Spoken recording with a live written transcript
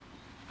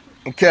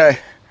Okay,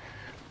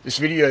 this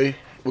video,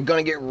 we're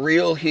gonna get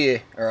real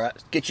here, alright?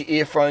 Get your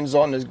earphones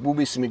on, there will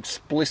be some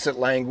explicit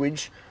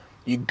language.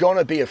 You're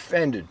gonna be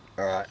offended,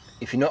 alright?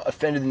 If you're not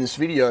offended in this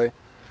video,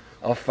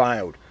 I've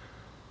failed.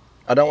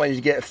 I don't want you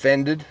to get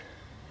offended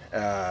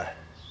at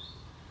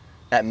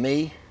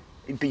me,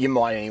 but you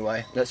might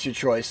anyway, that's your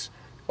choice.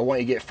 I want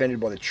you to get offended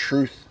by the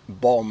truth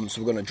bombs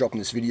we're gonna drop in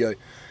this video.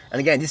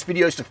 And again, this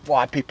video is to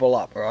fire people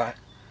up, alright?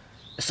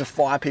 It's to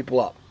fire people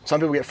up. Some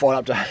people get fired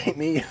up to hate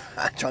me,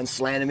 try and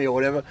slander me or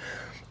whatever.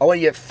 I want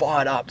you to get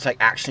fired up, take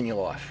action in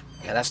your life.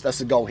 Okay, that's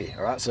the goal here.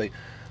 All right. So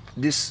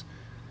this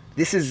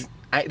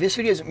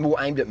video is more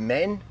aimed at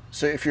men.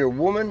 So if you're a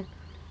woman,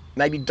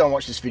 maybe don't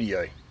watch this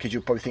video because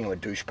you'll probably think I'm a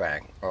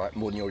douchebag. All right,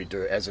 more than you already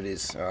do as it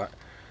is. All right.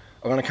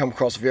 I'm going to come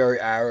across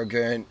very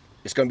arrogant.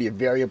 It's going to be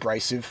very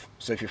abrasive.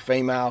 So if you're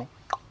female,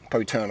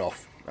 probably turn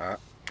off. All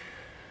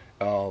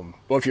right.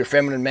 Or if you're a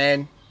feminine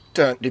man,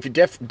 definitely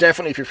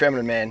if you're a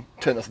feminine man,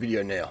 turn off the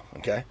video now.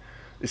 Okay.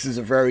 This is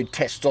a very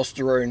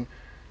testosterone,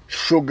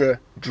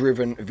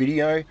 sugar-driven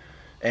video,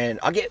 and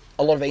I get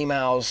a lot of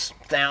emails,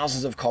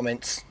 thousands of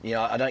comments. You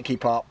know, I don't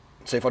keep up.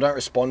 So if I don't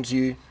respond to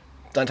you,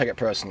 don't take it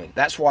personally.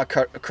 That's why I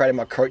created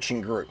my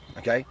coaching group.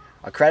 Okay.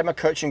 I created my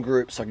coaching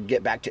group so I could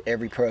get back to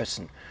every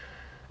person.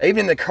 Even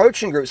in the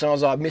coaching group,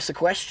 sometimes I miss a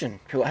question.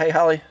 People are like,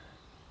 hey,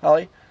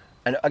 Holly.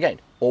 And again,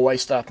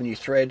 always start a new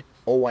thread,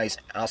 always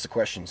ask the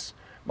questions.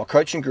 My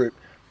coaching group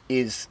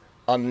is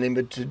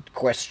unlimited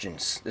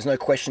questions. There's no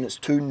question that's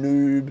too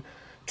noob,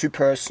 too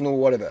personal,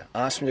 whatever.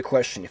 Ask me the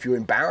question. If you're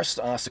embarrassed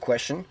to ask the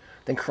question,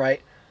 then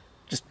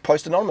just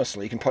post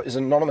anonymously. There's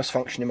an anonymous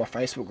function in my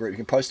Facebook group. You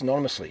can post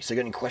anonymously. So you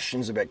got any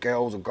questions about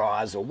girls or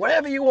guys or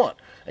whatever you want,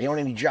 and you don't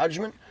want any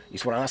judgment, you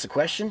just want to ask a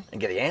question and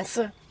get the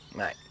answer,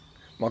 mate,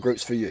 my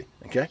group's for you,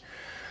 okay?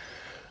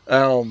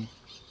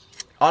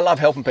 I love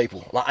helping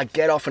people. Like, I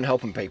get off and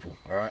helping people,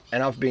 all right?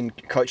 And I've been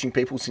coaching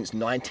people since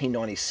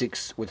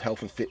 1996 with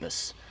health and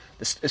fitness.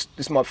 This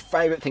is my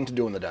favorite thing to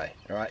do in the day,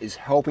 all right, is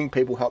helping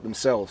people help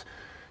themselves.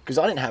 Because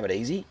I didn't have it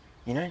easy,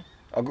 you know?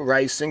 I got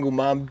raised single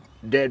mum,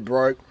 dead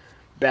broke,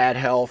 bad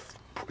health,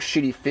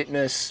 shitty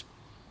fitness,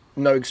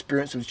 no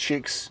experience with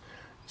chicks.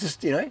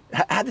 Just, you know,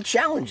 had the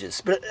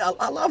challenges. But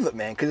I love it,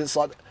 man, because it's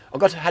like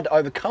had to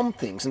overcome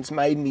things, and it's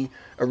made me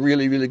a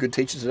really, really good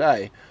teacher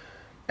today.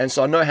 And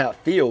so I know how it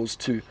feels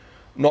to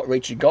not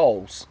reach your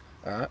goals,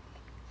 all right?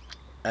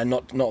 And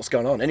not what's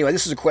going on. Anyway,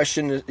 this is a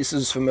question. This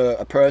is from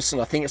a person.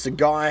 I think it's a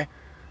guy.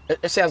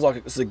 It sounds like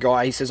it's a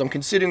guy. He says, I'm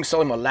considering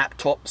selling my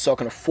laptop so I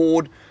can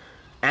afford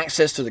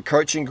access to the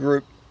coaching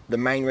group. The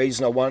main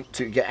reason I want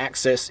to get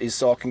access is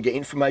so I can get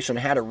information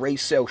on how to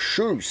resell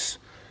shoes.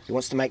 He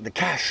wants to make the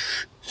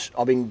cash.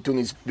 I've been doing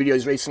these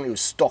videos recently with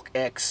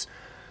StockX,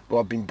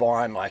 where I've been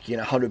buying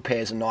 100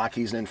 pairs of Nikes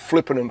and then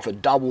flipping them for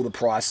double the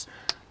price,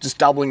 just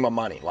doubling my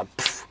money,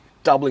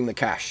 doubling the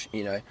cash,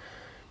 you know.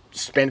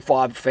 Spend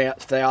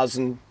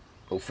 5,000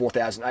 or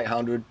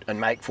 4,800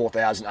 and make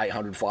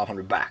 4,800,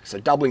 500 back. So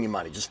doubling your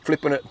money, just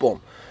flipping it,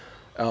 boom.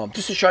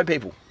 Just to show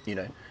people, you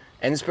know.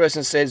 And this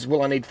person says,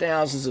 well, I need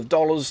thousands of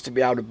dollars to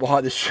be able to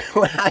buy this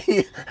shoe.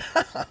 I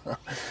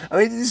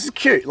mean, this is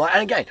cute.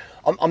 And again,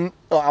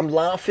 I'm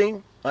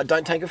laughing.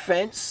 Don't take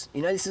offense.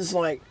 You know, this is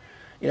like,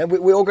 you know,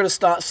 we all got to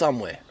start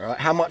somewhere, all right?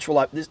 How much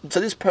will so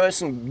this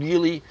person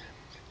really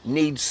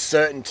needs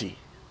certainty.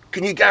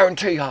 Can you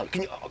guarantee, well,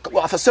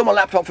 if I sell my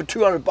laptop for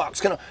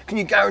 $200, can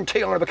you guarantee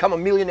I'm going to become a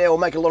millionaire or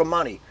make a lot of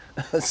money?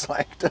 It's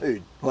like,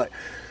 dude,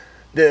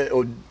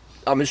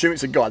 I'm assuming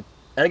it's a guy.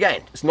 And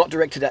again, it's not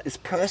directed at this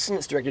person,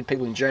 it's directed at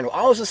people in general.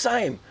 I was the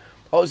same.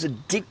 I was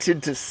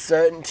addicted to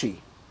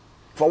certainty.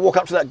 If I walk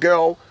up to that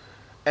girl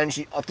and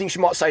I think she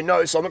might say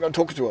no, so I'm not going to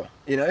talk to her,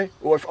 you know?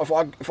 Or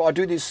if I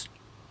do this,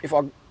 if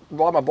I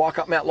ride my bike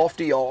up Mount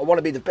Lofty, or I want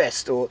to be the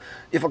best, or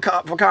if I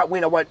can't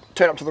win, I won't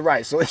turn up to the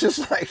race. So it's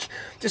just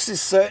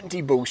this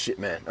certainty bullshit,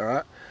 man, all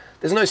right?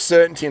 There's no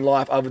certainty in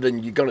life other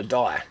than you're going to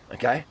die,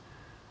 okay?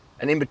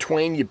 And in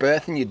between your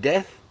birth and your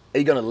death, are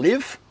you going to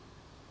live,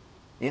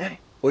 you know?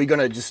 Or are you going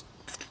to just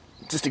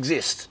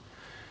exist,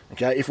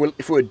 okay? If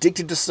we're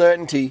addicted to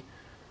certainty,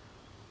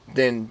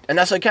 then, and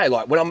that's okay.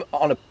 Like when I'm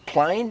on a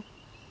plane,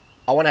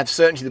 I want to have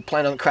certainty the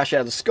plane doesn't crash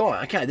out of the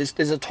sky. Okay,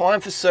 there's a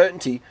time for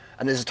certainty,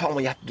 and there's a time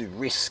when you have to do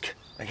risk,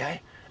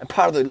 okay? And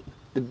part of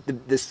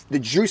the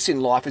juice in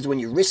life is when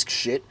you risk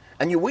shit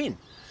and you win.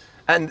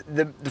 And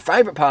the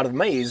favorite part of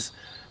me is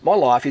my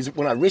life is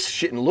when I risk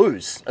shit and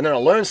lose, and then I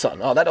learn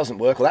something. Oh, that doesn't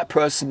work, or that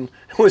person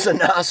was a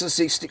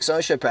narcissistic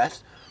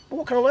sociopath. But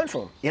what can I learn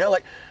from them? You know,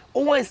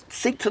 always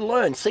seek to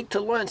learn, seek to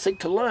learn, seek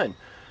to learn.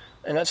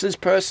 And that's this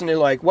person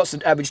who what's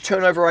the average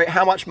turnover rate?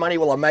 How much money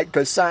will I make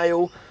per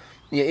sale?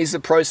 Yeah, is the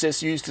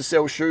process used to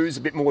sell shoes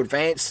a bit more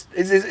advanced?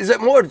 Is it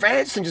more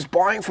advanced than just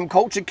buying from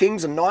Culture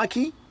Kings and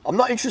Nike? I'm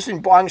not interested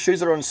in buying shoes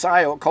that are on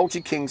sale at Culture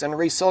Kings and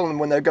reselling them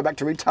when they go back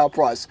to retail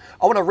price.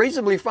 I want a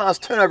reasonably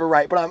fast turnover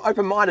rate, but I'm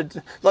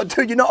open-minded.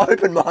 Dude, you're not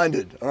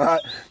open-minded, all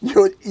right?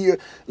 You're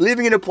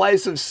living in a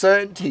place of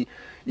certainty.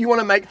 You want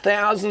to make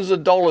thousands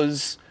of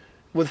dollars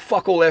with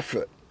fuck all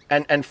effort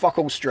and fuck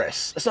all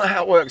stress. That's not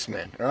how it works,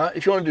 man, all right?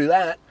 If you want to do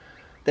that,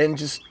 then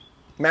just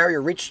marry a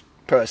rich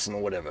person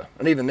or whatever.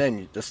 And even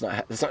then, that's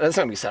not going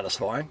to be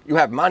satisfying. You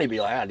have money,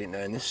 be like, I didn't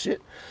earn this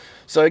shit.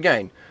 So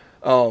again,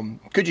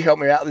 could you help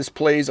me out with this,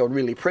 please? I'd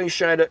really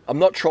appreciate it. I'm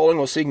not trolling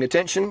or seeking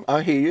attention.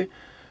 I hear you.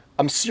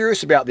 I'm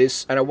serious about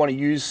this, and I want to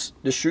use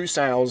the shoe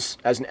sales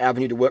as an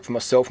avenue to work for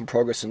myself and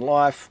progress in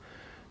life.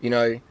 You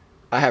know,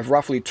 I have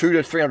roughly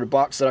 $200 to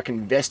 $300 that I can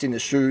invest in the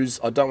shoes.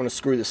 I don't want to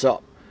screw this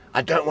up.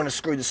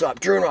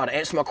 Drew Ryder,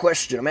 answer my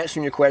question. I'm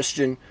answering your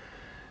question.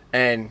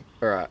 And,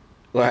 all right,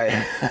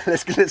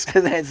 let's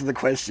answer the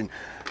question.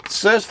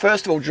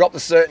 First of all, drop the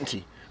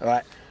certainty, all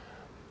right?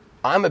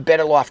 I'm a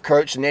better life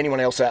coach than anyone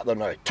else out there I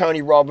know.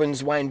 Tony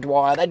Robbins, Wayne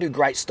Dwyer, they do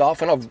great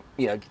stuff, and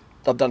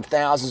I've done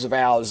thousands of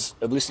hours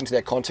of listening to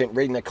their content,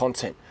 reading their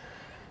content.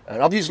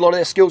 And I've used a lot of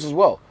their skills as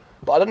well.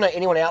 But I don't know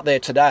anyone out there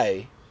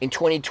today in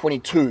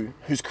 2022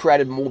 who's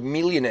created more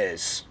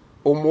millionaires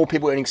or more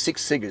people earning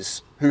six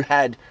figures who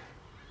had,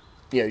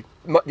 the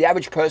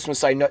average person would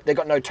say no, they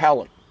got no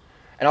talent.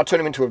 And I'll turn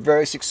them into a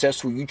very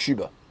successful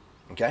YouTuber,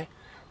 okay?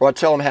 Or I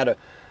tell them how to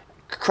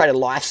create a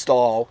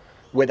lifestyle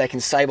where they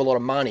can save a lot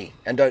of money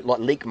and don't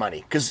leak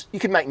money. Because you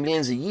can make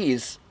millions a year.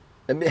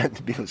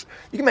 You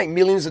can make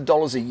millions of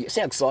dollars a year.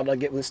 See how excited I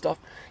get with this stuff?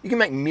 You can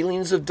make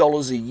millions of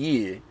dollars a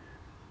year,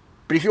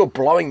 but if you're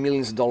blowing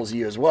millions of dollars a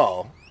year as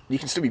well, you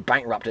can still be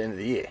bankrupt at the end of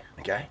the year,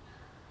 okay?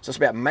 So it's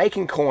about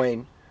making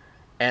coin,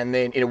 and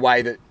then in a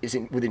way that is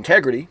with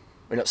integrity.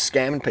 We're not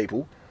scamming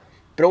people,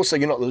 but also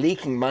you're not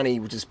leaking money,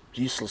 which is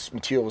useless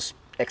materials,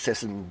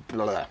 excess and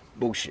blah, blah, blah,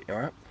 bullshit, all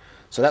right?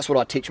 So that's what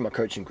I teach in my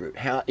coaching group.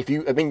 Most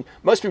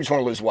people just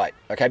want to lose weight,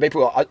 okay?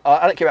 People are,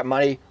 I don't care about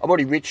money. I'm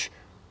already rich.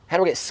 How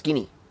do I get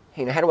skinny?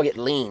 How do I get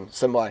lean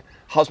so my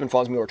husband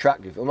finds me more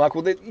attractive? I'm like,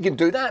 well, you can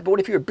do that, but what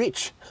if you're a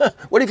bitch?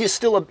 What if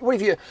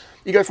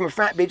you go from a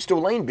fat bitch to a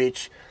lean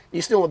bitch?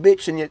 You're still a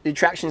bitch and the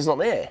attraction's not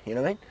there, you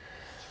know what I mean?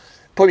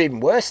 Probably even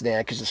worse now,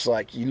 because it's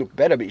like you look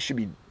better, but you should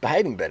be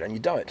behaving better, and you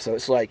don't. So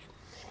it's like,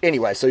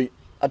 anyway, so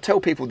I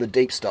tell people the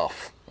deep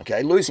stuff,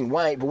 okay? Losing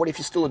weight, but what if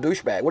you're still a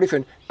douchebag? What if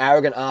you're an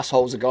arrogant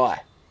asshole's a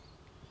guy?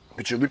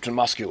 But you're ripped and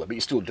muscular, but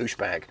you're still a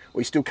douchebag.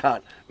 Or you still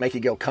can't make a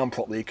girl come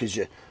properly because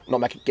you're not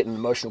getting an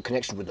emotional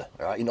connection with her,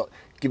 all right? You're not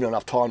giving her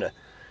enough time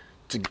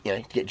to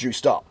get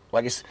juiced up.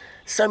 Like, it's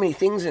so many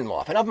things in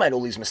life. And I've made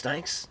all these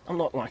mistakes. I'm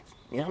not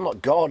I'm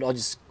not God. I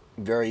just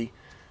very,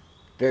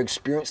 very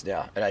experienced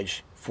now at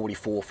age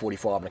 44,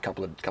 45 in a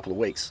couple of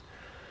weeks.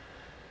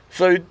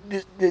 So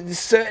the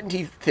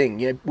certainty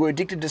thing, we're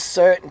addicted to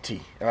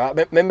certainty, all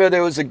right? Remember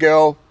there was a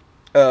girl,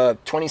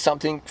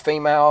 20-something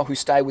female, who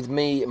stayed with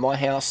me at my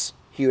house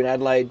here in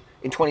Adelaide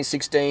in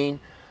 2016.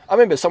 I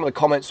remember some of the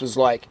comments was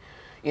like,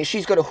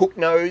 she's got a hook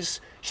nose.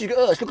 Look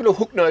at her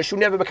hook nose. She'll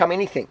never become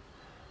anything.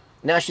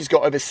 Now she's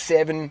got over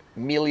 7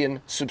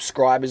 million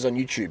subscribers on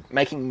YouTube,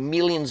 making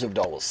millions of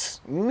dollars.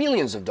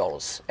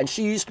 And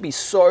she used to be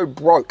so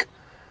broke.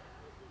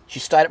 She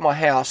stayed at my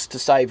house to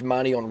save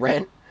money on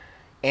rent.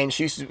 And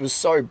she was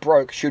so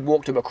broke, she'd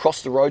walk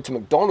across the road to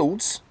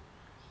McDonald's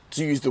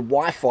to use the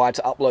Wi-Fi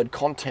to upload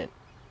content.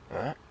 All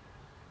right?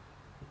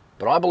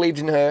 But I believed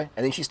in her,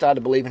 and then she started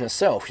to believe in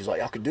herself. She's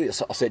like, I could do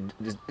this. I said,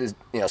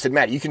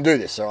 Maddie, you can do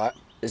this, all right?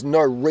 There's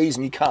no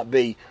reason you can't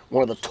be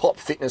one of the top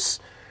fitness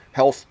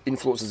health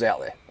influencers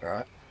out there, all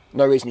right?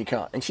 No reason you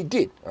can't. And she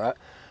did, all right?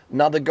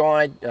 Another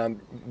guy,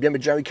 remember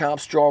Joey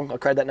Armstrong? I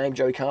created that name,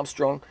 Joey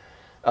Armstrong.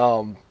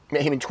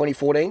 Met him in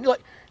 2014.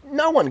 Like,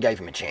 no one gave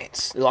him a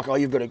chance. They're like, oh,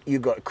 you've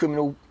got a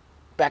criminal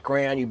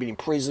background, you've been in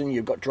prison,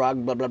 you've got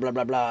drug, blah, blah, blah,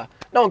 blah, blah.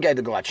 No one gave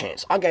the guy a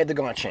chance. I gave the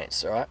guy a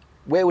chance, all right?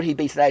 Where would he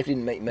be today if he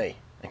didn't meet me?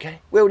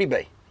 Okay? Where would he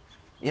be?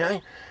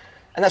 And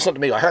that's not to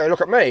be like, hey, look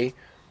at me.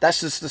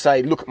 That's just to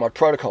say, look at my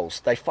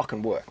protocols. They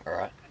fucking work, all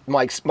right?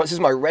 This is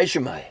my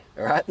resume,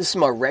 all right? This is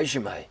my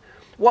resume.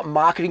 What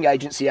marketing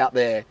agency out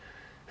there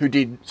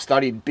who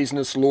studied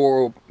business law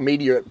or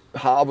media at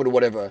Harvard or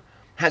whatever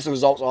has the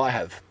results I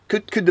have?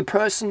 Could the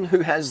person who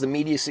has the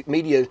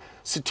media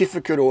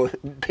certificate or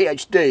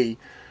PhD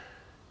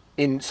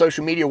in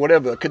social media or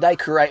whatever, could they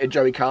create a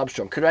Joey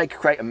Armstrong? Could they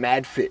create a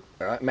MadFit,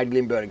 all right? Maddie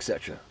Lindbergh,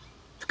 etc.?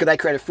 Could they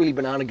create a Freely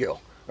Banana Girl,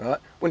 all right?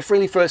 When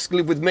Freely first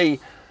lived with me,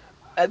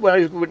 when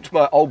I went to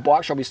my old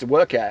bike shop I used to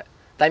work at,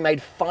 they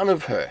made fun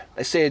of her.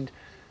 They said,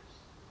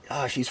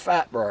 oh, she's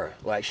fat, bro.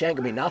 Like, she ain't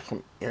gonna be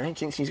nothing. She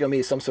thinks she's gonna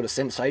be some sort of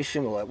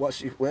sensation, or like, what's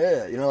she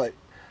wear?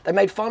 They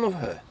made fun of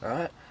her, all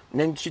right? And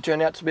then she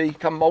turned out to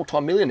become a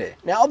multi-millionaire.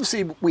 Now,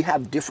 obviously, I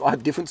have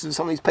differences with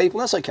some of these people.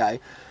 That's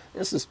okay.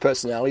 It's just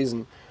personalities,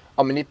 and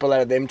I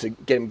manipulated them to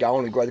get them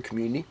going and grow the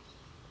community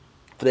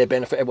for their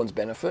benefit, everyone's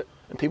benefit,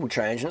 and people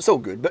change, and it's all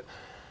good. But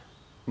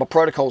my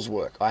protocols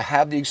work. I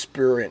have the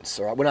experience,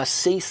 all right? When I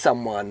see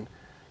someone,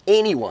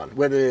 anyone,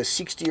 whether they're a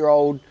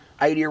 60-year-old,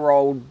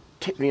 80-year-old,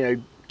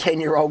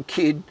 10-year-old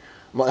kid,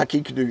 that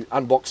kid could do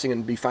unboxing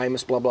and be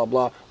famous, blah, blah,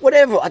 blah,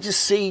 whatever. I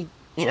just see,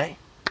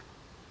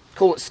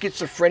 call it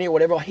schizophrenia or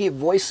whatever. I hear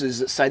voices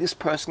that say this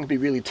person can be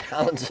really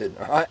talented,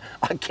 all right?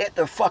 I get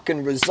the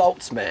fucking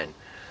results, man.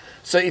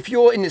 So if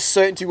you're in this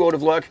certainty world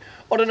of like,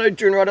 I don't know,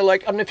 Drew Ryder, I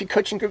don't know if your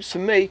coaching group's for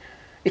me.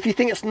 If you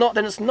think it's not,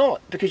 then it's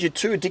not, because you're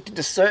too addicted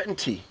to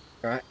certainty,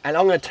 right? And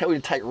I'm going to tell you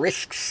to take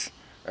risks,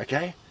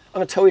 okay? I'm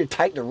going to tell you to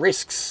take the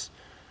risks.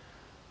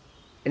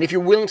 And if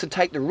you're willing to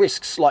take the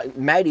risks, like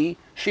Maddie,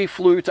 she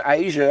flew to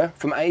Asia,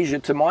 from Asia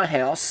to my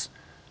house,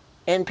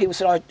 and people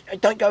said, "I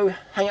don't go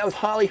hang out with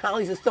Harley.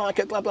 Harley's a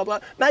psycho, blah, blah, blah."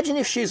 Imagine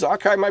if she's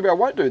like, okay, maybe I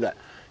won't do that.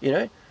 You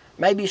know,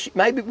 maybe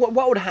what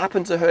would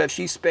happen to her if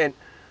she spent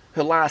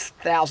her last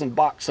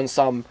 $1,000 on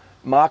some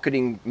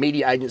marketing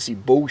media agency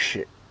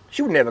bullshit?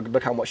 She would never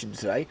become what she did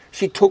today.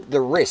 She took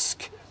the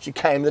risk. She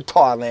came to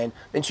Thailand,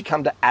 then she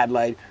came to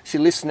Adelaide. She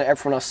listened to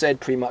everything I said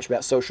pretty much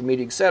about social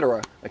media,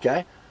 etc.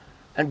 Okay,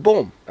 and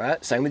boom. All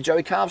right. Same with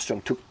Joey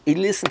Carbstrong. He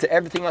listened to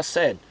everything I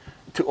said,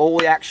 took all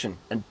the action,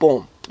 and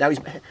boom. Now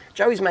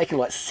Joey's making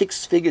like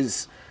 6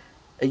 figures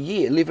a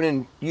year,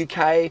 living in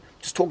UK,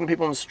 just talking to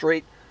people on the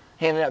street,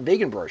 handing out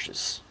vegan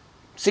brochures.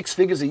 6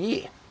 figures a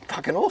year.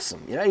 Fucking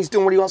awesome. You know, he's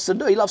doing what he wants to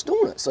do. He loves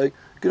doing it. So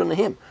good on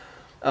him.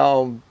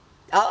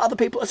 Other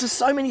people, there's just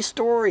so many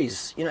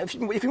stories. You know, if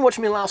you've been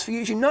watching me the last few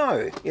years, you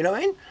know what I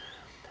mean?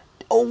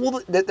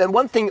 The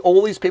one thing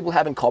all these people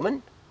have in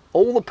common,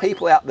 all the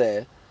people out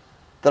there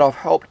that I've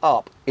helped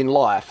up in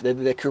life,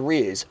 their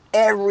careers,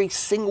 every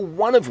single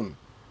one of them,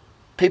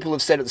 people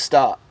have said at the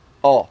start,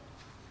 "Oh,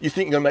 you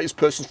think you're going to make this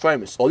person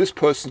famous? Or this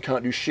person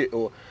can't do shit."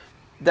 Or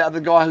the other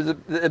guy, who's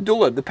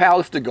Abdullah, the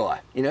powerlifter guy,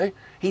 you know,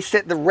 he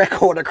set the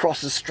record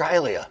across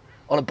Australia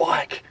on a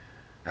bike,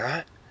 all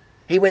right?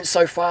 He went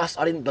so fast,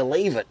 I didn't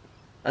believe it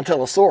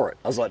until I saw it.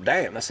 I was like,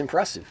 damn, that's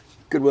impressive.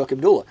 Good work,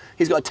 Abdullah.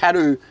 He's got a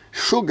tattoo,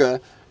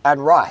 sugar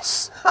and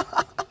rice.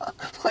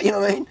 You know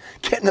what I mean?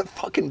 Getting it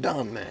fucking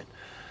done, man.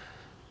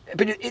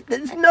 But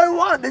there's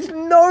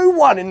no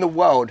one in the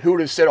world who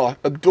would have said, "Oh,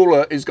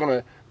 Abdullah is going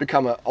to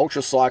become an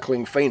ultra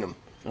cycling phenom."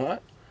 All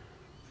right?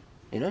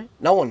 You know,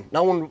 no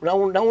one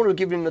would have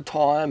given him the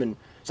time and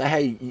say,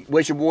 "Hey,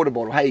 where's your water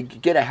bottle? Hey,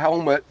 get a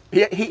helmet."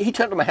 He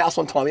turned to my house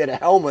one time. He had a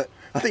helmet.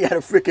 I think he had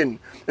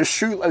a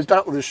shoe. It was done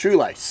up with a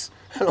shoelace.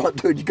 And I'm like,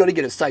 "Dude, you got to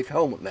get a safe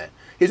helmet, man."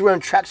 He's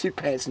wearing tracksuit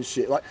pants and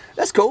shit. Like,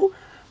 that's cool.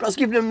 But I was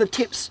giving him the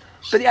tips.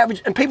 But the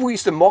average, and people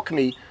used to mock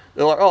me.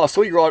 They're like, "Oh, I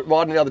saw you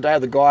riding the other day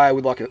with a guy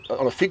with like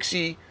on a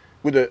fixie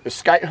with a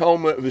skate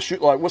helmet with a shoe."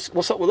 Like,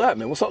 what's up with that,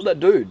 man? What's up with that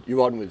dude you're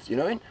riding with? You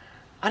know what I mean?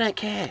 I don't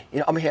care. You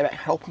know, I'm here about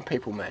helping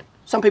people, man.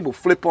 Some people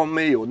flip on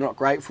me or they're not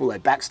grateful. They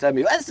backstab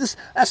me.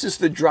 That's just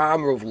the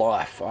drama of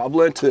life. I've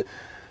learned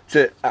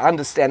to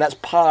understand that's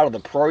part of the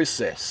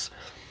process.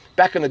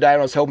 Back in the day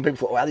when I was helping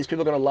people, wow, these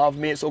people are going to love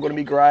me. It's all going to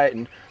be great,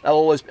 and they'll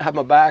always have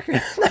my back.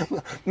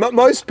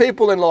 Most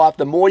people in life,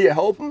 the more you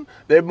help them,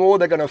 the more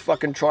they're going to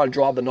fucking try and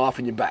drive the knife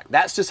in your back.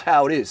 That's just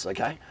how it is,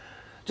 okay?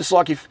 Just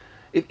like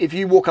if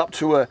you walk up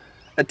to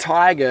a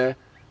tiger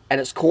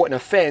and it's caught in a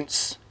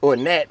fence or a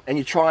net and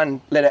you try and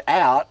let it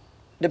out,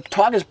 the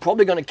tiger's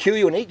probably going to kill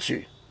you and eat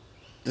you.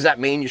 Does that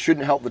mean you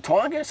shouldn't help the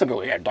tiger? Some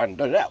people, yeah, don't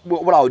do that.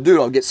 What I would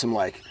do, I'll get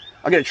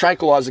I get a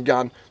tranquilizer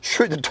gun,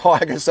 shoot the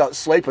tiger so it's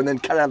sleeping, then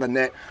cut out the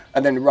net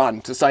and then run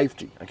to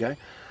safety, okay?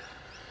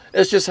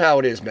 It's just how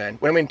it is, man.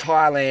 When I'm in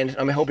Thailand,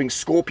 I'm helping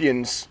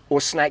scorpions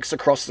or snakes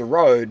across the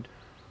road.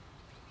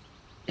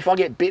 If I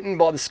get bitten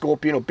by the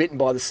scorpion or bitten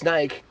by the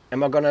snake,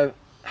 am I going to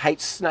hate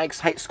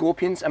snakes, hate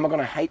scorpions? Am I going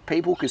to hate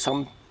people because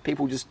some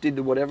people just did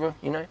the whatever,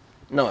 you know?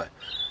 No.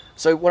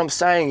 So what I'm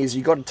saying is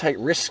you got to take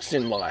risks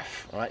in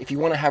life, right? If you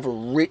want to have a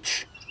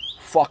rich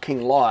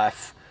fucking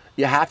life,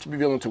 you have to be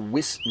willing to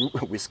risk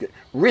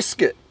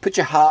it. Put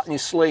your heart in your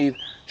sleeve,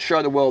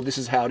 show the world this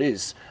is how it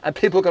is. And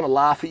people are going to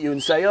laugh at you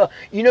and say, "Oh,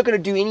 you're not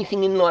going to do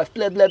anything in life,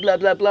 blah, blah, blah,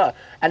 blah, blah."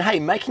 And hey,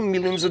 making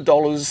millions of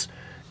dollars,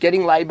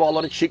 getting laid by a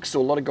lot of chicks or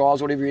a lot of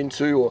guys, whatever you're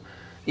into, or,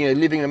 you know,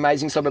 living in an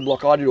amazing suburb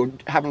like I did, or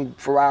having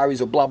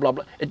Ferraris or blah, blah,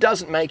 blah. It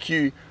won't make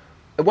you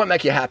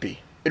happy.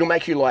 It'll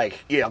make you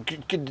like, yeah, I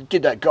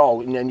did that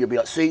goal, and then you'll be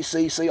like, see,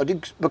 I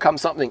did become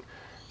something.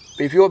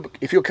 But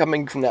if you're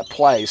coming from that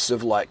place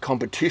of like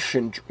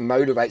competition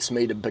motivates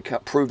me to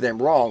prove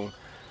them wrong,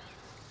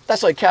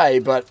 that's okay.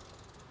 But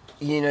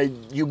you know,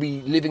 you'll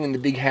be living in the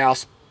big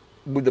house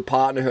with the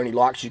partner who only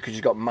likes you because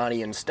you've got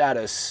money and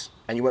status,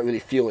 and you won't really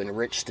feel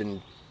enriched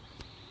and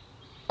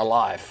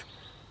alive.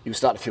 You'll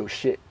start to feel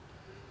shit.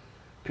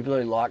 People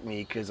only like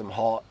me because I'm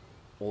hot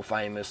or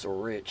famous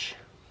or rich.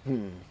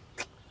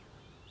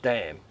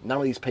 Damn, none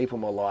of these people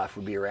in my life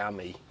would be around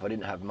me if I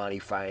didn't have money,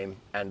 fame,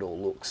 and or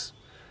looks.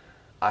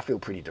 I feel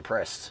pretty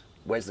depressed.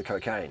 Where's the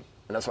cocaine?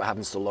 And that's what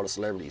happens to a lot of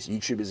celebrities,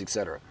 YouTubers,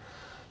 etc.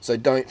 So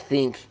don't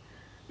think,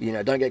 you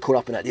know, don't get caught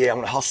up in that, yeah, I'm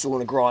going to hustle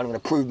and grind, I'm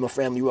going to prove my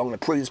family wrong, I'm going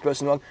to prove this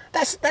person wrong.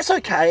 That's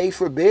okay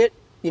for a bit.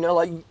 You know,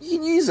 like, you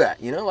can use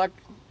that, you know, like,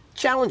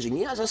 challenging,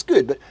 yeah, that's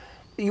good. But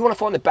you want to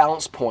find the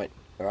balance point,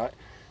 all right?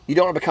 You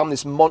don't want to become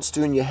this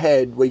monster in your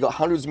head where you got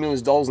hundreds of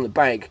millions of dollars in the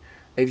bank,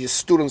 and you've just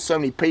stood on so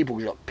many people,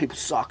 you're like, people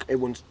suck,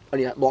 everyone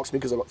only likes me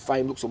because I've got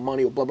fame, looks, or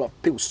money, or blah, blah.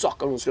 People suck,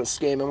 everyone's going to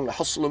scam them, I'm going to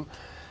hustle them.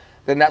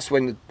 Then that's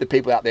when the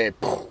people out there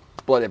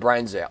blow their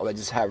brains out, or they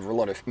just have a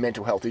lot of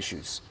mental health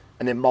issues,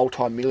 and they're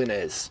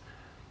multi-millionaires.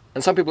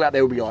 And some people out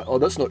there will be like, "Oh,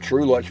 that's not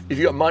true. Like, if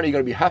you got money, you're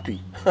going to be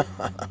happy."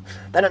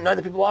 They don't know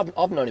the people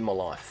I've known in my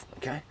life,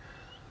 okay?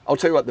 I'll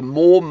tell you what, the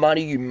more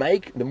money you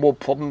make, the more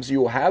problems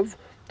you'll have,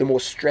 the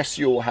more stress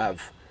you'll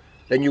have.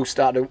 Then you'll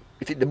start to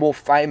the more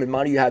fame and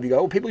money you have, you go,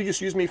 oh, people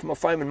just use me for my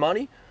fame and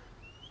money.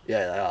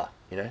 Yeah, they are.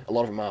 You know, a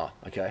lot of them are.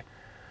 Okay,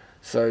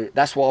 so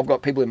that's why I've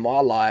got people in my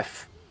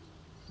life,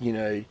 you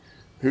know,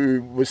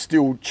 who were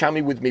still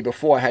chummy with me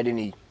before I had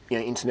any, you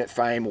know, internet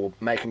fame or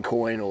making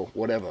coin or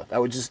whatever. They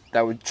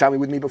would chummy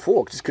with me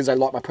before just because they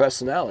like my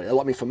personality. They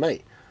like me for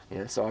me. You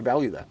know, so I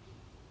value that.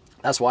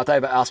 That's why if they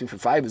ever ask me for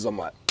favors, I'm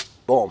like,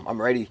 boom,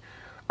 I'm ready.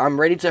 I'm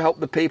ready to help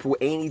the people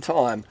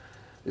anytime.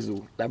 This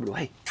little Labrador,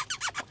 hey.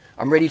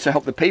 I'm ready to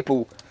help the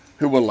people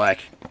who were like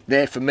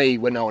there for me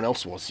when no one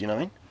else was, you know what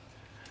I mean?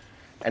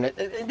 And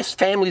this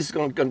family's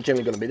generally going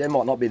to be there,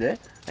 might not be there.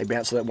 They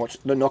bounce that watch,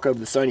 don't knock over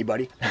the Sony,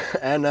 buddy.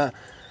 And,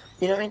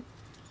 you know what I mean?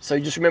 So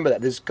you just remember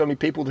that. There's going to be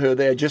people who are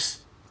there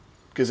just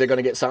because they're going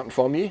to get something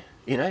from you,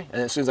 you know?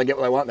 And as soon as they get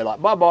what they want, they're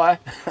like, bye-bye.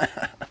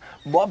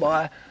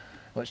 Bye-bye.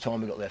 How much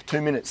time we got left?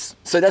 2 minutes.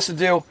 So that's the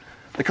deal.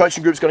 The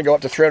coaching group's going to go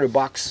up to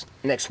 $300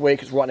 next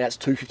week. Right now it's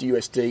 $250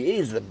 USD. It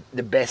is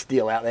the best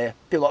deal out there.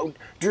 People are like,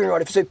 Drew,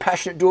 right, if you're so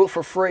passionate, do it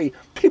for free.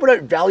 People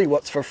don't value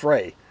what's for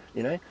free.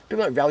 You know,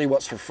 people don't value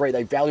what's for free.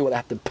 They value what they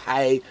have to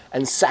pay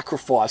and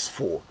sacrifice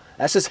for.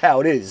 That's just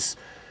how it is.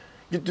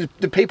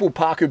 The people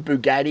park a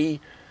Bugatti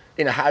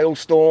in a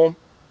hailstorm.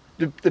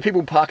 The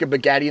people park a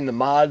Bugatti in the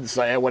mud,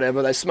 say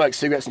whatever. They smoke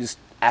cigarettes and just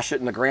ash it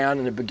in the ground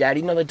in a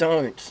Bugatti. No, they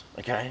don't.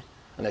 Okay,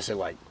 and they say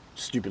like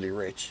stupidly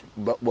rich,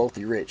 but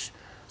wealthy rich.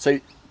 So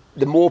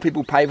the more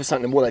people pay for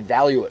something, the more they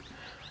value it.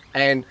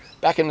 And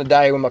back in the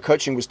day when my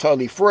coaching was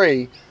totally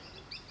free,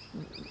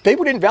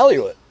 people didn't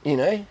value it. You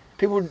know.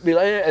 People would be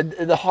like,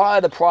 the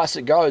higher the price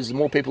it goes, the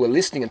more people are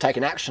listening and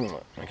taking action on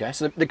it. Okay,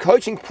 so the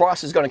coaching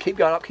price is going to keep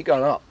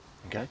going up.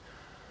 Okay,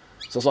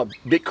 so it's like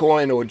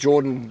Bitcoin or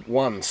Jordan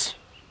 1's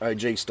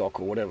OG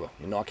stock or whatever,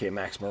 Nike Air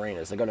Max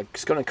Marinas.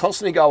 It's going to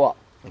constantly go up.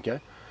 Okay,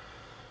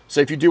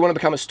 so if you do want to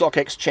become a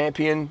StockX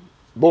champion,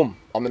 boom,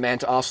 I'm the man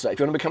to ask for that.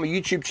 If you want to become a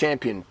YouTube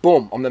champion,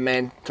 boom, I'm the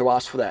man to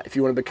ask for that. If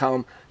you want to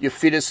become your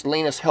fittest,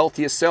 leanest,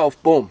 healthiest self,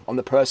 boom, I'm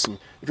the person.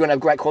 If you want to have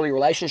great quality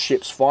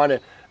relationships, find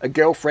a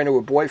girlfriend or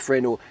a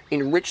boyfriend, or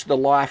enrich the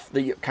life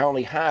that you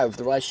currently have,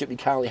 the relationship you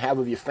currently have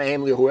with your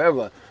family or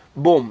whoever,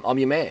 boom, I'm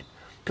your man.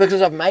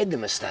 Because I've made the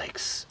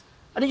mistakes.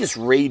 I didn't just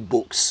read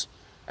books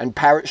and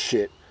parrot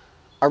shit.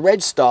 I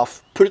read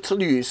stuff, put it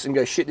to use and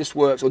go, shit, this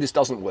works or this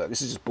doesn't work.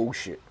 This is just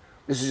bullshit.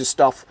 This is just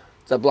stuff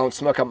that's blowing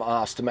smoke up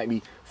my ass to make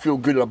me feel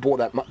good that I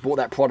bought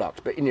that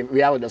product. But in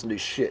reality, it doesn't do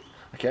shit,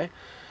 okay?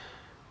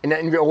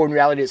 In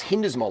reality, it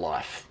hinders my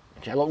life.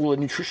 Okay, like all the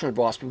nutrition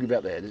advice people give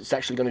out there, it's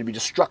actually going to be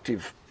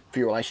destructive for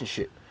your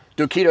relationship.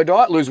 Do a keto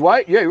diet, lose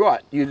weight? Yeah,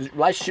 right. Your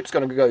relationship's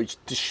going to go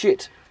to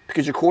shit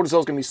because your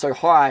cortisol's going to be so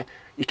high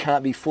you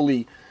can't be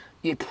fully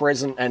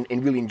present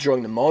and really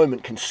enjoying the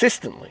moment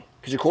consistently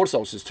because your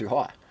cortisol's just too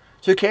high.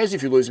 So who cares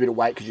if you lose a bit of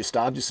weight because you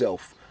starved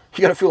yourself?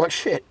 You're going to feel like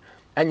shit.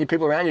 And your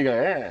people around you go,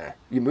 yeah,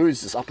 your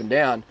mood's just up and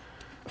down.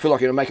 I feel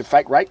like you're going to make a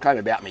fake rape claim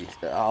about me.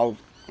 I'll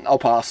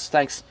pass.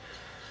 Thanks.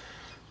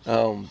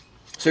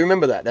 So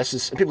remember that. That's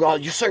just, and people go, oh,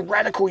 you're so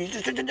radical. I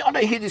don't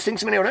hear these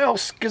things from anyone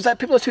else because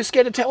people are too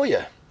scared to tell you.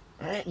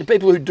 Right? The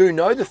people who do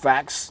know the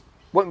facts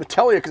won't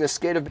tell you because they're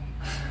scared of,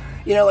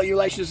 like your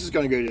relationship is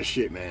going to go to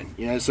shit,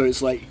 man. So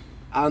it's like,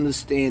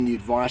 understand the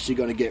advice you're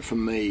going to get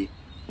from me.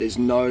 There's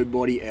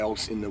nobody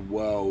else in the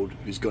world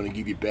who's going to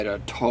give you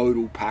better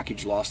total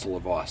package lifestyle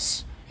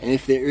advice. And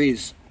if there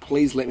is,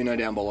 please let me know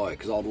down below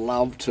because I'd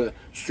love to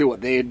see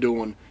what they're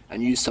doing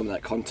and use some of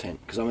that content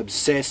because I'm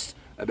obsessed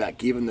about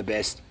giving the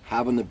best,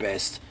 having the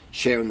best,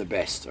 sharing the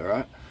best, all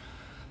right?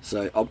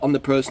 So I'm the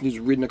person who's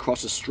ridden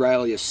across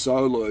Australia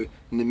solo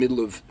in the middle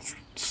of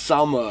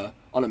summer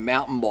on a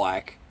mountain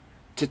bike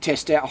to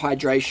test out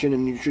hydration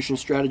and nutrition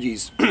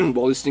strategies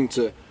while listening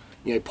to,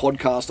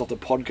 podcast after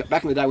podcast.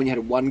 Back in the day when you had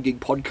a 1 gig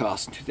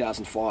podcast in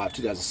 2005,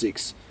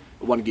 2006,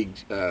 a 1 gig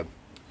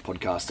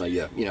podcast, so a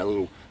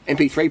little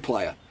MP3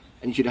 player,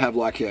 and you could have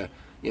like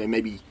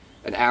maybe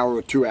an hour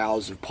or 2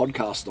 hours of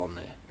podcast on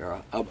there. All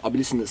right, I'll be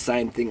listening to the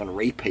same thing on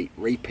repeat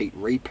for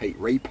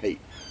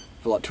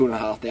like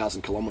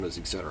 2,500 kilometers,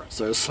 etc.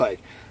 So it's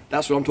like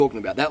that's what I'm talking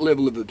about. That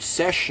level of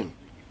obsession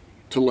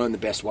to learn the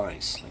best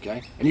ways.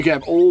 Okay, and you can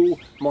have all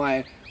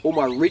my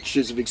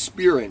riches of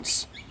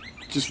experience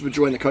just for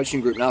joining the coaching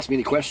group and ask me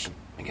any question.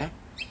 Okay,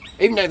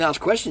 even though they ask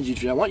questions you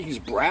don't want, you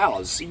just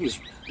browse.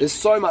 There's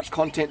so much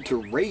content to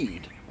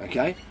read.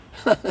 Okay,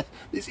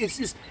 it's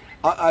just.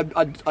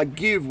 I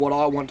give what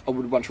I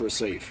would want to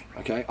receive.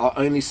 Okay, I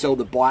only sell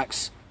the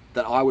bikes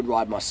that I would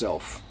ride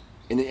myself,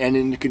 and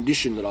in the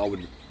condition that I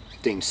would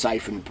deem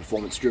safe and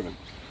performance driven.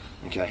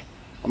 Okay,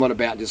 I'm not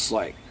about just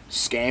like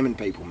scamming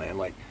people, man.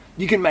 Like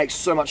you can make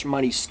so much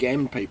money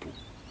scamming people,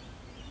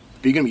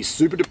 but you're gonna be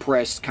super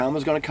depressed.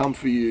 Karma's gonna come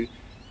for you,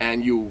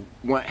 and you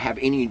won't have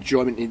any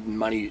enjoyment in the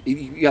money.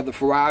 You have the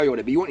Ferrari or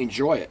whatever, you won't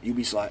enjoy it. You'll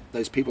be like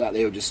those people out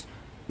there who are just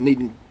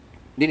needing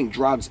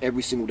drugs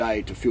every single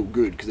day to feel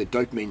good because their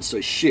dopamine's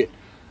so shit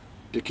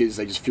because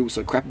they just feel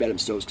so crap about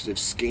themselves because they've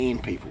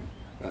scammed people.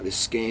 Right? They've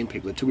scammed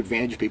people. They took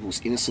advantage of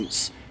people's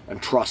innocence and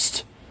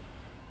trust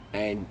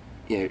and,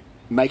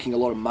 making a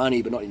lot of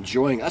money but not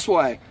enjoying it. That's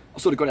why I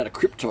sort of got out of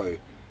crypto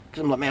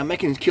because I'm like, man, I'm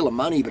making a killer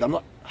money but I'm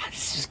not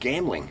This is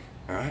gambling,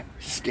 all right?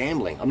 It's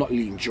gambling. I'm not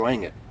really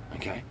enjoying it,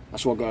 okay?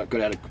 That's why I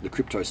got out of the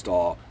crypto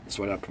style. That's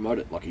why I don't promote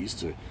it like I used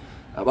to.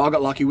 But I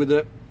got lucky with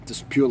it,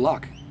 just pure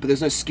luck. But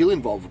there's no skill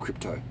involved with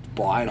crypto.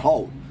 Buy and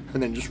hold,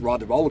 and then just ride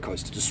the roller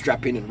coaster, just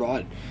strap in and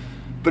ride.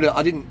 But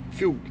I didn't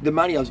feel the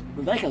money I was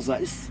making. I was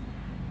like, this,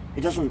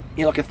 it doesn't,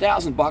 like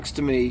 $1,000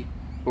 to me,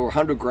 or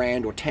 100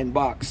 grand, or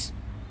 $10.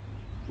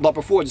 Like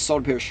before, I just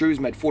sold a pair of shoes,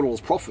 made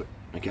 $4 profit.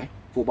 Okay,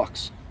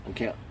 $4. And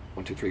count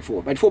 1, 2, 3,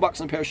 4. Made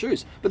 $4 on a pair of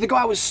shoes. But the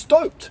guy was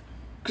stoked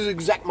because the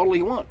exact model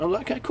he want. I was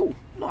like, okay, cool.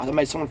 Nice, I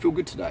made someone feel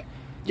good today.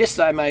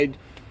 Yesterday, I made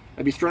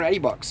maybe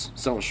 $380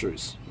 selling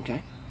shoes.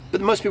 Okay,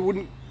 but most people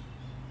wouldn't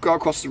go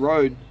across the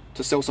road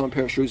to sell someone a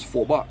pair of shoes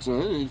for $4.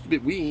 It's a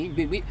bit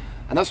weird,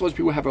 and that's why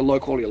people have a low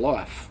quality of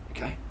life.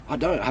 Okay, I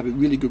don't have a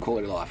really good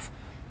quality of life.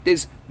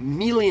 There's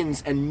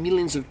millions and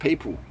millions of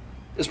people.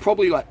 There's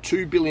probably like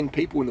 2 billion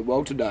people in the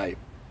world today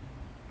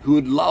who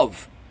would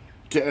love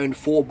to earn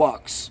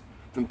 $4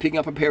 from picking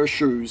up a pair of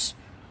shoes,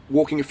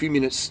 walking a few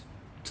minutes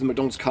to the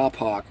McDonald's car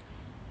park,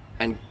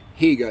 and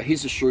here you go,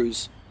 here's the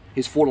shoes,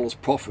 here's $4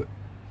 profit.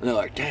 And they're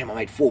like, damn, I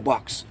made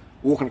 $4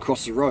 walking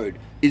across the road.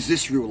 Is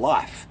this real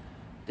life?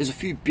 There's a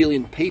few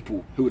billion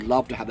people who would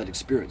love to have that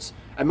experience.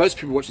 And most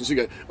people watching this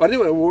go, I don't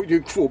want to walk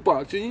you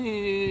 $4.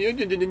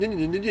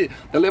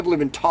 The level of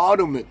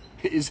entitlement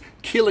is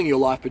killing your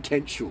life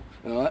potential.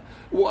 All right?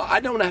 Well, I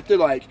don't want to have to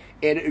like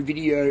edit a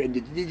video and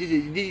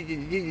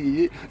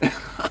you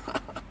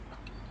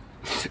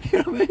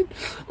know what I mean?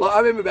 Like I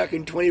remember back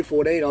in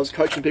 2014, I was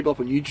coaching people up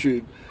on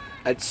YouTube.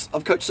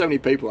 I've coached so many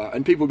people out,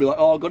 and people would be like,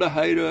 "Oh, I got a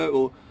hater,"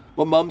 or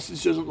 "My mum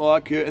says she doesn't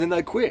like it," and then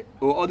they quit.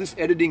 Or "Oh, this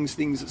editing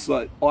things, it's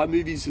like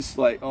iMovie's just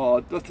like, oh,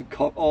 that's a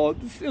cop. Oh,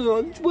 this,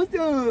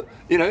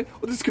 you know,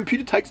 or this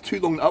computer takes too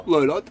long to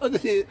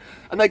upload,"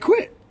 and they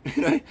quit.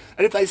 You know,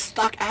 and if they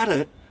stuck at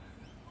it,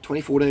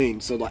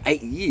 2014, so like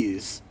 8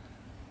 years,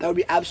 they would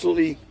be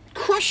absolutely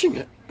crushing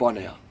it by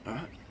now. All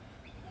right.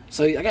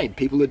 So again,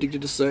 people are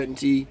addicted to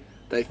certainty.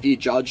 They fear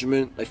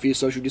judgment. They fear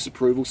social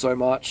disapproval so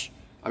much.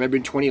 I remember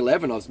in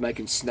 2011, I was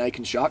making snake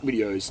and shark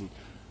videos and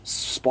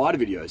spider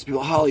videos.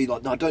 People are like, Harley,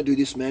 like, no, don't do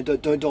this, man.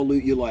 Don't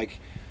dilute your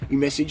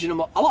message. And I'm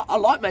like, I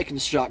like making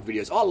shark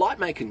videos. I like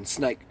making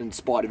snake and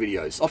spider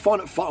videos. I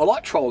find it fun. I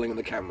like trolling on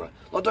the camera.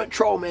 Like, don't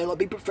troll, man. Like,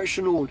 be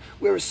professional and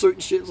wear a suit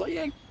and shit. It's like,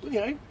 yeah,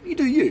 you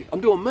do you. I'm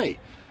doing me.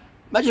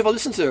 Imagine if I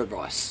listened to their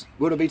advice.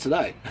 Where would I be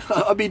today?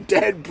 I'd be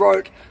dead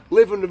broke,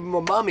 living with my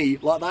mummy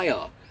like they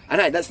are.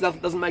 And hey,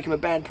 doesn't make him a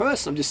bad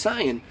person. I'm just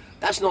saying,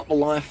 that's not the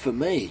life for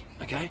me,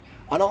 okay?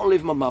 I don't want to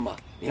live with my mama,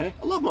 I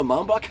love my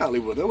mum, but I can't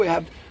live with her. We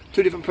have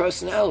two different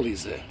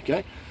personalities there,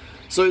 okay?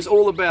 So it's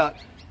all about,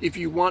 if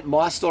you want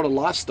my style of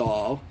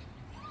lifestyle,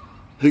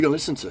 who are you going to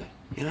listen to,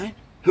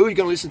 Who are you going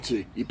to listen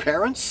to? Your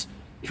parents?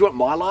 If you want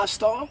my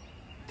lifestyle,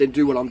 then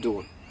do what I'm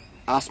doing.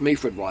 Ask me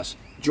for advice.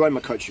 Join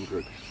my coaching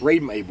group.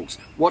 Read my ebooks.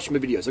 Watch my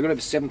videos. I've got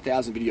over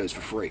 7,000 videos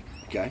for free,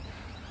 okay?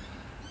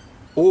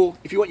 Or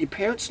if you want your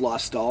parents'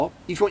 lifestyle,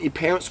 if you want your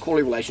parents'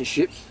 quality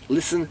relationship,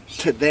 listen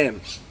to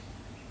them.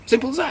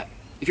 Simple as that.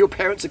 If your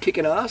parents are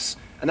kicking ass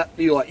and that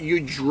you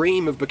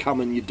dream of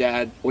becoming your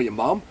dad or your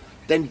mum,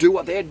 then do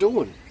what they're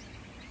doing.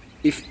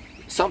 If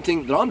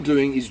something that I'm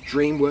doing is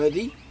dream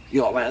worthy,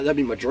 you're like, man, that'd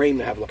be my dream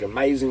to have like an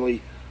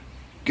amazingly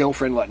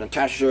girlfriend like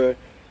Natasha,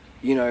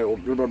 or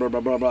blah blah blah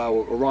blah blah blah,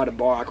 or ride a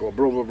bike, or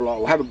blah blah blah,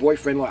 or have a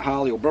boyfriend like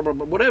Harley, or blah blah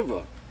blah,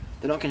 whatever.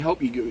 Then I can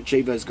help you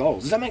achieve those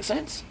goals. Does that make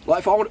sense?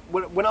 Like if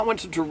when I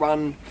wanted to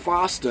run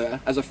faster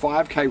as a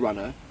 5K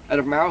runner and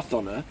a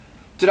marathoner,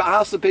 did I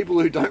ask the people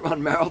who don't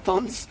run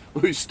marathons,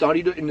 who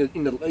studied it in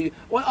the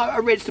well, I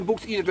read some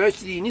books at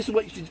university and this is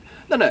what you should...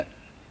 No.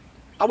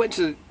 I went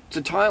to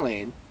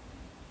Thailand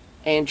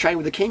and trained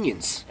with the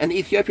Kenyans and the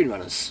Ethiopian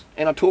runners,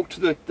 and I talked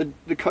to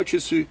the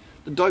coaches the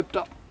doped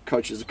up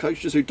coaches, the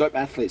coaches who dope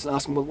athletes, and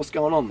asked them what's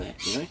going on there,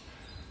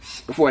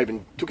 Before I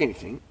even took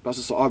anything, I was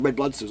just like, red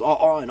blood cells,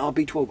 iron,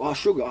 B12,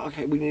 sugar,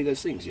 okay, we need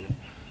those things,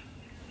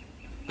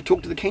 I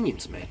talked to the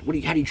Kenyans, man.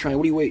 How do you train?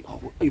 What do you eat?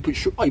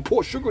 You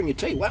pour sugar in your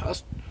tea. Wow,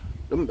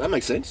 that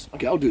makes sense.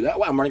 Okay, I'll do that.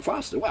 Wow, I'm running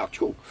faster. Wow,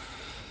 cool.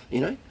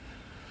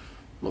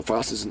 Not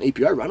fast as an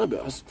EPO runner,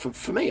 but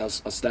for me, I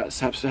was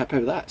happy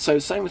with that. So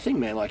same thing,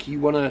 man. Like you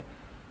want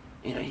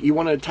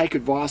to take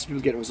advice,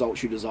 people get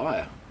results you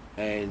desire.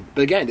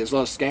 But again, there's a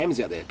lot of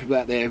scams out there. People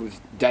out there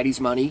with daddy's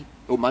money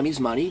or mummy's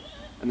money,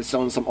 and they're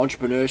selling some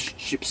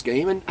entrepreneurship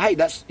scheme. And hey,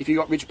 that's if you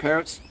got rich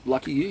parents,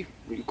 lucky you,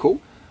 you're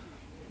cool.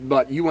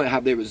 But you won't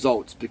have their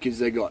results because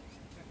they got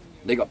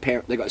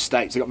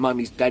estates, they got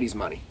mummy's, daddy's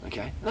money.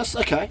 Okay, and that's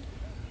okay.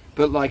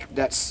 But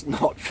that's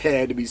not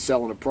fair to be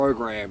selling a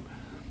program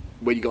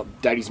where you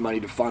got daddy's money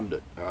to fund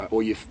it, all right?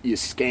 Or you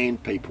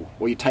scam people,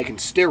 or you're taking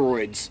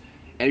steroids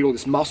and you got all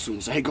this muscle.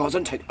 And say, hey guys, I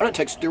don't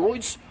take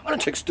steroids.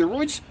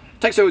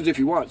 Take steroids if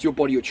you want. It's your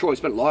body, your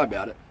choice. Don't lie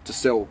about it to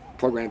sell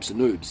programs to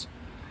noobs.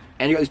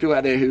 And you got these people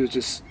out there who are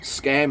just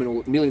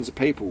scamming millions of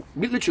people.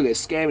 Literally, they're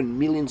scamming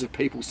millions of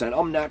people saying,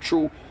 I'm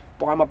natural,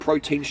 buy my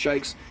protein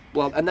shakes,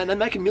 blah, and then they're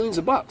making millions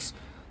of bucks.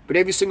 But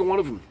every single one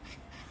of them,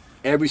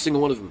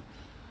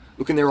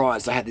 look in their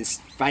eyes, they had this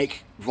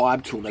fake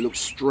vibe to them. They looked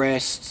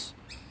stressed.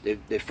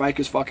 They're fake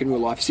as fuck in real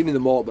life. See them in the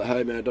mall, but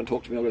hey man, don't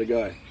talk to me. I'm gonna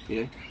go.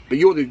 You know. But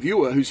you're the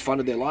viewer who's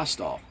funded their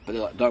lifestyle. But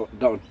they're like,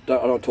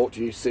 I don't talk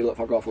to you. See, let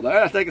fuck off. Or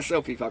take a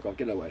selfie. Fuck off.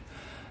 Get away.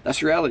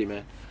 That's reality,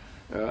 man.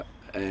 All right.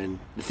 And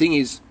the thing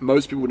is,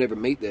 most people never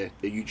meet their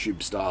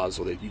YouTube stars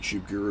or their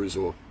YouTube gurus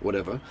or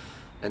whatever.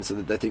 And so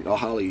that they think, oh,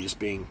 Harley, you're just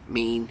being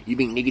mean. You're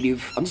being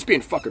negative. I'm just being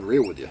fucking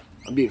real with you.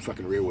 I'm being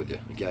fucking real with you,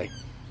 okay?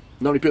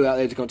 Not many people out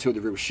there are going to tell you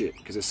the real shit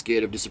because they're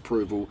scared of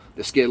disapproval.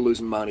 They're scared of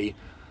losing money.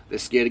 They're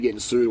scared of getting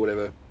sued or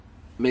whatever.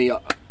 Me,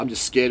 I'm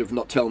just scared of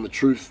not telling the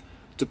truth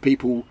to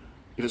people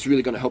if it's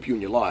really going to help you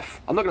in your life.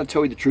 I'm not going to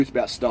tell you the truth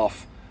about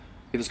stuff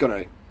if it's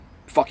going to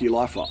fuck your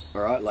life up,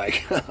 all right?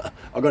 Like,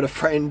 I've got a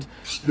friend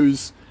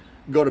who's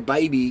got a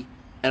baby,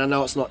 and I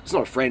know it's not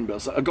a friend, but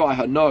it's a guy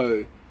I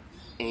know,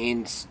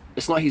 and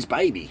it's not his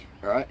baby,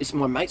 all right? It's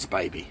my mate's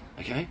baby,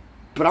 okay?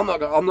 But I'm not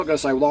going to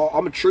say, well,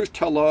 I'm a truth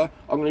teller.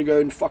 I'm going to go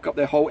and fuck up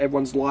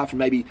everyone's life, and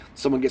maybe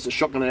someone gets a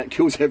shotgun and it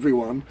kills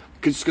everyone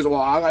because well,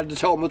 I had to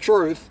tell them the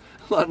truth.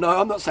 Like, no,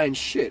 I'm not saying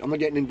shit. I'm not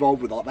getting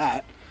involved with like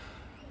that.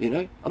 You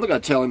know, I'm not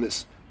going to tell him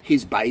it's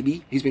his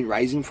baby. He's been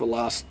raising for the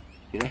last,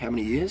 how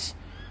many years?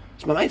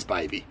 It's my mate's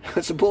baby.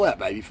 It's a pull-out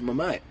baby from my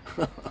mate.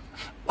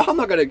 I'm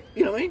not going to,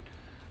 you know what I mean?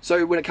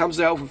 So when it comes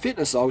to health and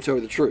fitness, I'll tell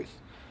you the truth.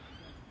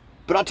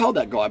 But I told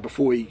that guy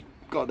before he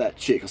got that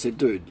chick, I said,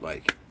 dude,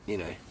 like,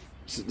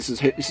 this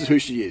is who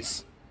she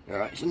is. All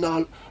right? He said,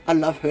 no, I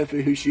love her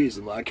for who she is.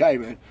 I'm like, okay,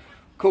 man,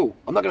 cool.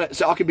 I'm not going to,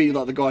 so I could be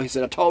like the guy who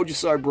said, I told you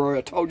so, bro,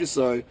 I told you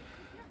so.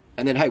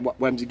 And then, hey, what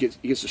happens? He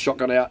gets the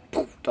shotgun out,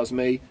 poof, does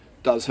me,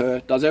 does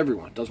her, does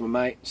everyone, does my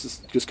mate. It's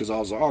just because I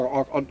was like,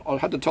 I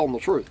had to tell him the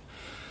truth.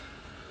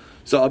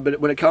 So, but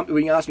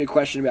when you ask me a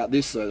question about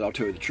this, though, I'll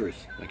tell you the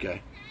truth,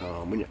 okay?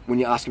 When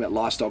you ask me about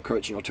lifestyle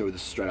coaching, I'll tell you the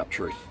straight up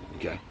truth,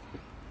 okay?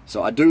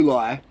 So I do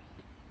lie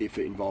if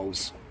it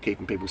involves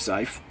keeping people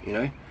safe,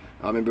 I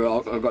remember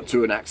I got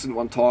to an accident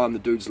one time, the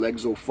dude's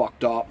legs all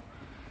fucked up.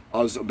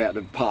 I was about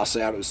to pass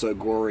out, it was so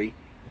gory.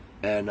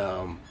 And,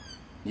 and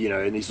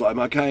he's like, I'm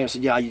okay. I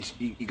said, yeah,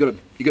 you got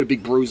a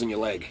big bruise on your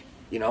leg.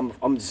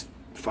 I'm just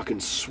fucking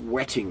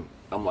sweating.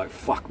 I'm like,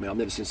 fuck, man, I've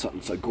never seen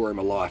something so gory in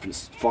my life, and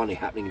it's finally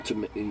happening to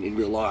me in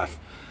real life.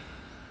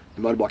 A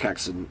motorbike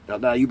accident.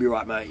 No, you'll be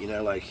right, mate.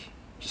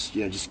 Just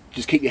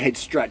keep your head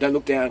straight. Don't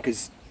look down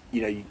because I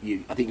think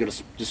you got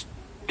to just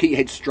keep your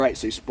head straight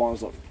so your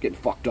spine's not getting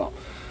fucked up.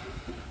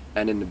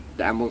 And then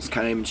the ambulance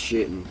came and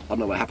shit, and I don't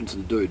know what happened to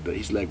the dude, but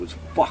his leg was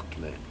fucked,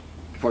 man.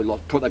 They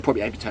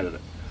probably amputated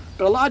it.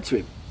 But I lied to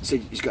him. I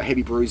said, he's got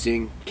heavy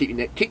bruising. Keep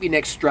your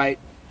neck straight.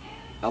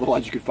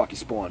 Otherwise, you could fuck your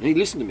spine. And he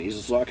listened to me. He's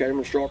just like, okay, I'm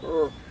gonna shock.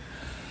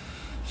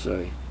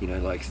 So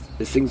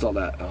there's things like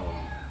that.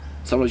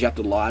 Sometimes you have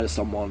to lie to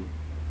someone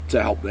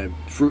to help them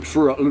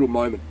for a little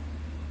moment.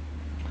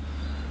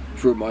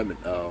 But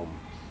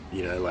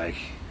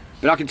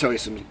I can tell you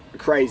some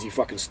crazy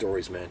fucking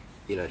stories, man.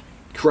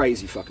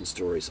 Crazy fucking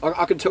stories.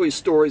 I can tell you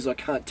stories I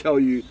can't tell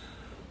you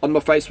on my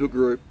Facebook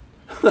group.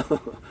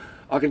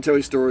 I can tell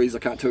you stories I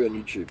can't tell you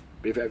on YouTube.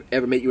 But if I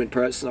ever meet you in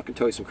person, I can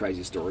tell you some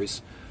crazy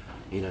stories.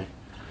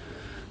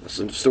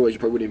 Some stories you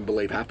probably wouldn't even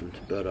believe happened,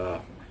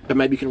 but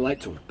maybe you can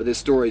relate to them. But there's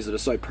stories that are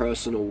so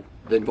personal,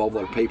 that involve a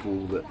lot of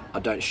people, that I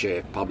don't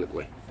share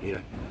publicly,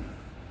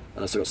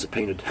 unless I got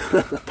subpoenaed.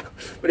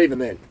 But even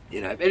then,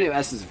 anyway,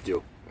 that's the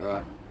deal,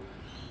 alright?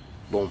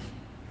 Boom.